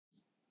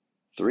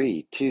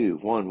Three, two,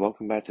 one.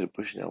 Welcome back to the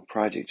Bushnell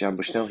Project. John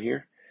Bushnell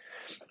here,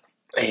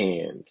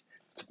 and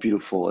it's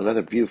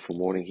another beautiful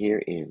morning here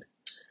in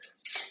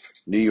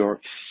New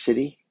York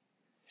City,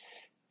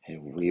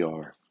 and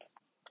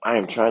I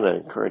am trying to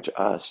encourage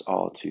us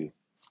all to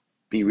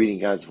be reading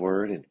God's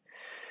Word, and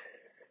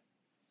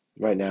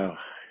right now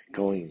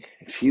going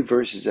a few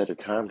verses at a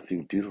time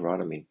through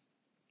Deuteronomy,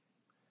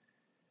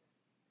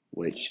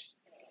 which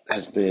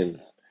has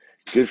been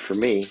good for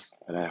me,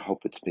 and I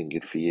hope it's been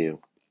good for you.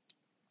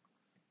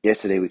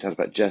 Yesterday we talked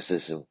about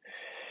justice, and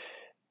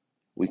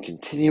we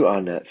continue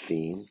on that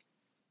theme,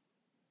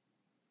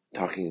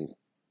 talking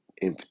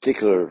in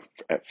particular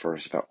at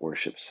first about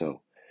worship. So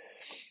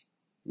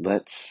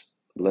let's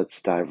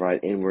dive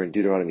right in. We're in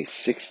Deuteronomy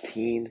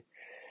 16,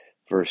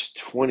 verse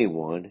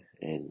 21,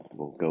 and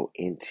we'll go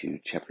into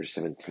chapter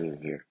 17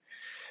 here.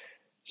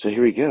 So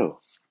here we go.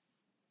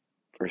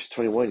 Verse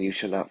 21, you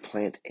shall not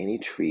plant any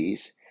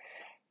trees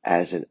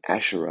as an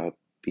Asherah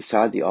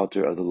beside the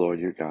altar of the Lord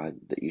your God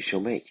that you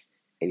shall make,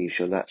 and you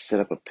shall not set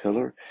up a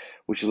pillar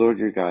which the Lord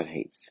your God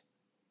hates.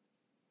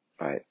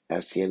 All right,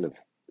 that's the end of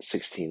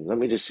 16. Let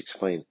me just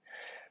explain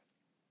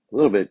a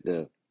little bit.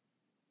 The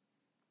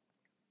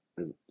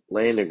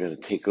land they're going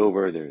to take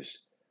over, there's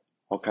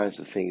all kinds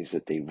of things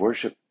that they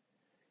worship,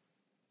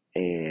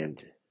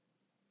 and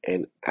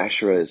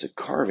Asherah is a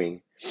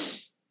carving.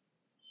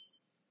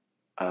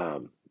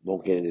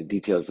 Won't get into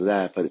details of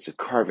that, but it's a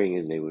carving,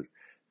 and they would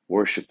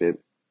worship it.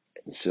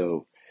 And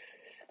so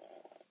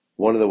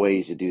one of the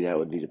ways to do that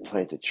would be to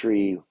plant a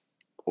tree,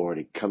 or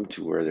to come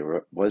to where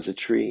there was a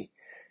tree,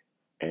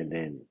 and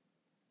then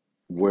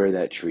where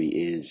that tree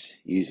is,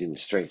 using the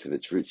strength of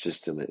its root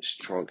system and its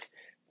trunk,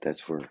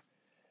 that's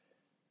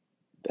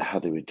how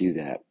they would do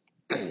that.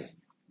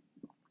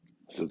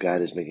 So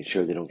God is making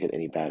sure they don't get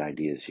any bad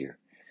ideas here.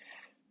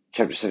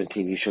 Chapter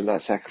 17, you shall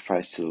not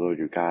sacrifice to the Lord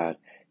your God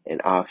an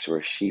ox or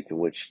a sheep in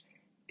which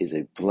is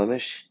a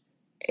blemish,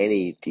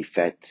 any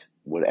defect,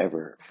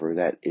 whatever, for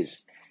that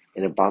is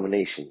an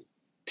abomination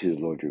to the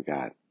Lord your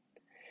God.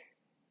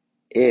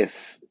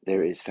 If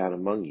there is found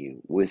among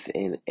you,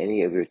 within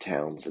any of your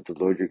towns that the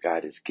Lord your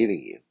God is giving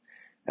you,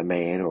 a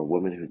man or a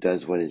woman who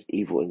does what is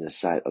evil in the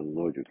sight of the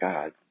Lord your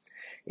God,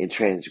 in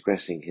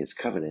transgressing his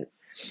covenant,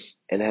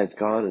 and has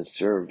gone and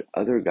served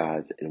other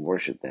gods and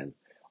worshipped them,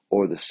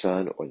 or the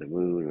sun, or the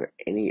moon, or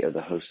any of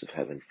the hosts of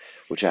heaven,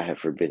 which I have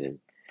forbidden,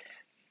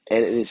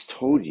 and it is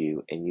told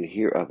you, and you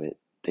hear of it,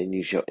 then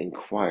you shall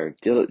inquire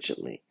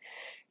diligently.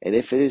 And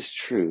if it is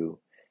true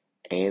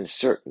and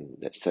certain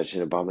that such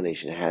an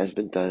abomination has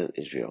been done in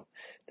Israel,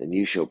 then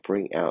you shall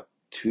bring out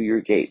to your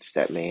gates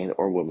that man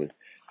or woman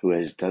who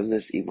has done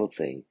this evil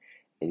thing,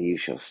 and you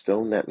shall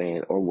stone that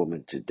man or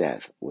woman to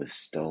death with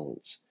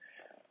stones.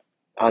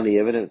 On the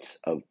evidence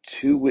of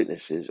 2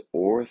 witnesses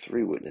or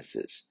 3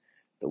 witnesses,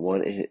 the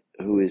one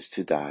who is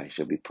to die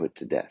shall be put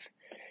to death.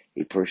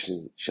 A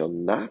person shall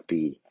not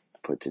be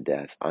put to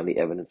death on the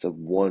evidence of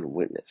 1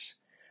 witness.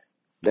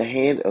 The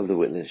hand of the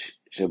witness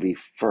shall be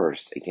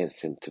first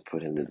against him to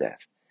put him to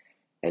death,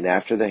 and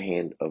after the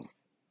hand of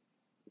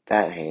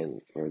that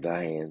hand, or the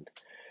hand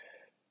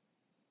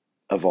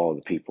of all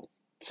the people.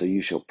 So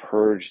you shall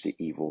purge the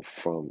evil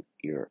from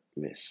your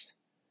midst.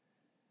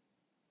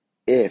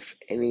 If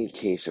any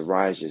case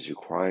arises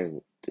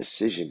requiring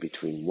decision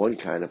between one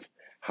kind of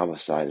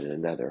homicide and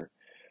another,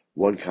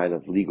 one kind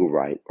of legal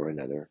right or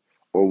another,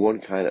 or one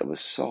kind of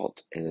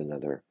assault and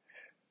another,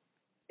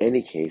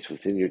 any case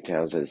within your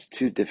towns that is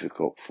too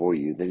difficult for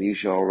you, then you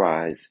shall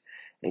arise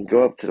and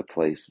go up to the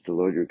place that the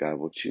Lord your God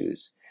will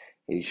choose,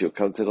 and you shall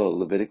come to the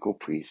Levitical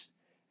priest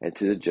and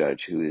to the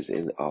judge who is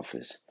in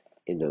office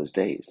in those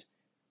days,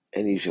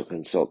 and you shall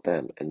consult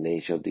them, and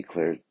they shall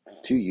declare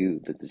to you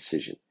the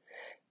decision.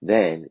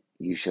 Then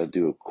you shall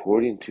do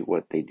according to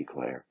what they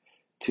declare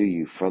to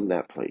you from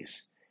that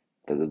place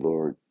that the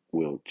Lord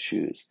will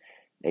choose,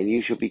 and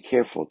you shall be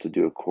careful to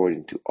do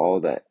according to all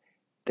that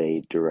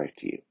they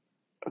direct you,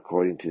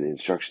 according to the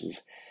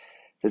instructions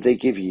that they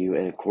give you,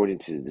 and according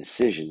to the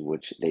decision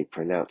which they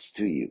pronounce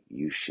to you,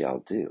 you shall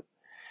do.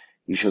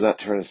 You shall not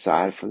turn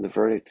aside from the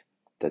verdict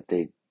that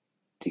they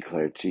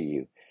declare to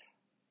you,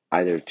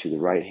 either to the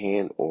right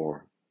hand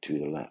or to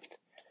the left.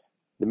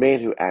 The man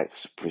who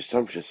acts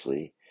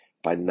presumptuously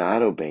by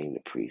not obeying the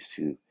priest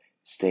who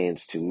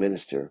stands to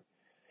minister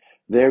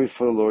there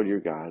before the Lord your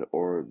God,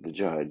 or the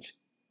judge,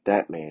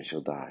 that man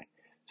shall die.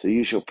 So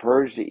you shall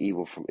purge the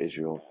evil from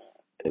Israel,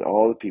 and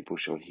all the people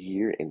shall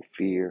hear and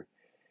fear,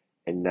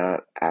 and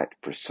not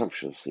act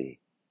presumptuously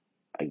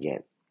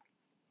again.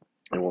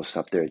 And we'll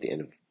stop there at the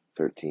end of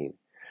 13.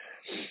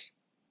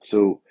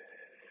 So,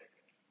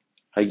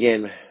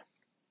 again,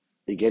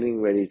 they're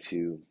getting ready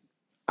to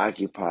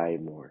occupy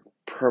more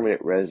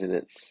permanent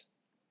residence.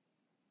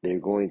 They're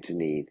going to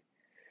need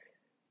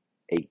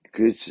a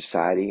good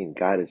society, and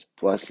God is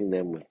blessing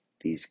them with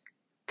these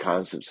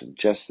concepts of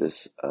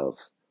justice, of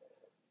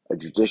a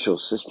judicial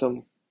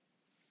system,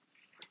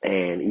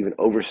 and even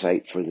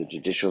oversight for the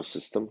judicial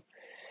system,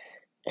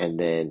 and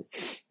then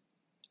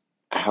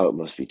how it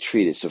must be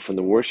treated. So from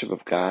the worship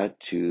of God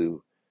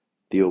to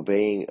the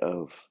obeying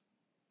of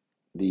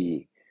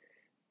the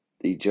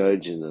the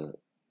judge and the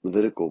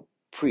Levitical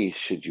priest,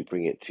 should you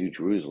bring it to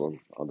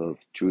Jerusalem, although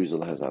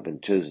Jerusalem has not been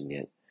chosen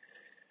yet,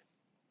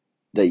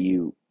 that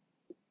you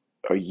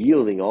are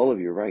yielding all of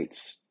your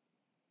rights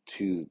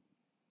to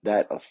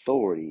that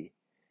authority.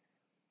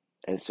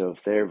 And so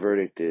if their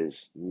verdict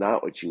is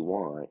not what you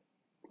want,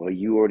 well,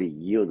 you already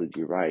yielded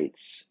your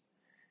rights.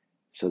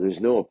 So there's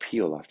no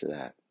appeal after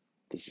that.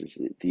 This is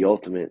the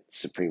ultimate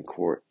Supreme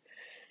Court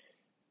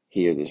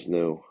here. There's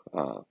no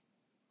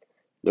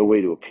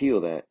way to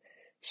appeal that.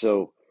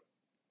 So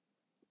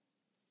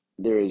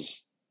there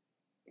is,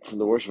 from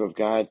the worship of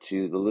God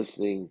to the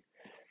listening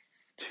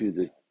to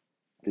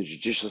the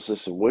judicial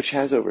system, which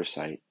has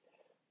oversight,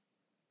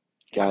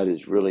 God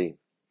is really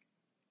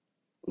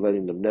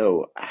letting them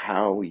know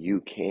how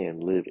you can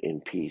live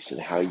in peace and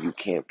how you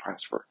can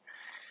prosper.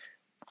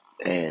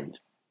 And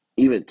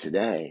even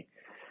today,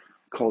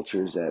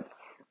 cultures that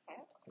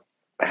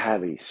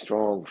have a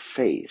strong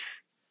faith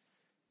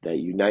that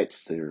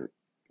unites their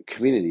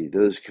community,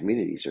 those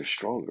communities are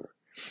stronger.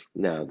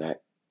 Now,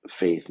 that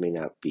faith may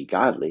not be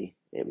godly,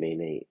 it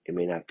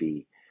may not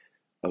be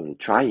of the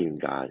triune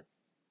God,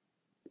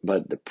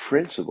 but the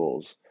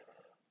principles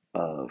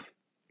of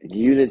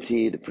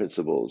unity, the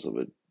principles of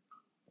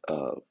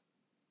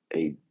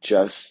a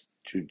just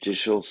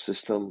judicial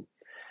system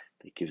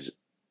that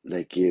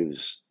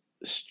gives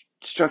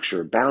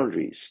structure,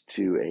 boundaries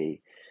to a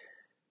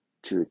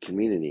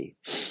community,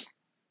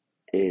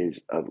 is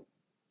of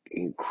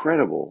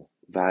incredible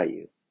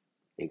value,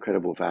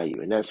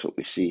 and that's what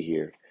we see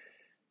here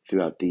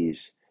throughout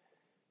these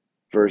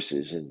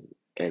verses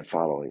and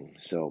following.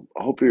 So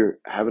I hope you're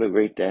having a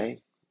great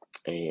day,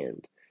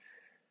 and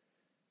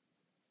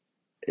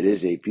it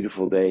is a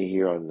beautiful day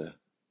here on the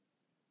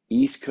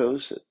East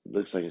Coast. It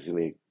looks like it's going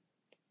to be a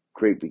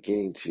great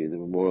beginning to the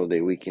Memorial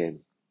Day weekend.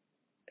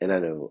 And I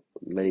know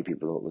many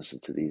people don't listen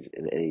to these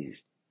in any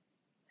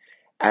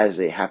as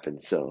they happen.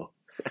 So,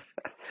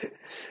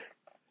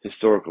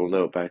 historical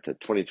note back to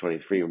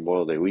 2023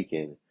 Memorial Day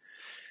weekend.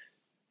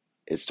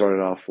 It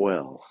started off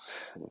well.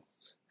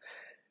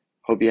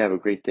 Hope you have a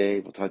great day.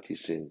 We'll talk to you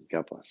soon.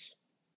 God bless.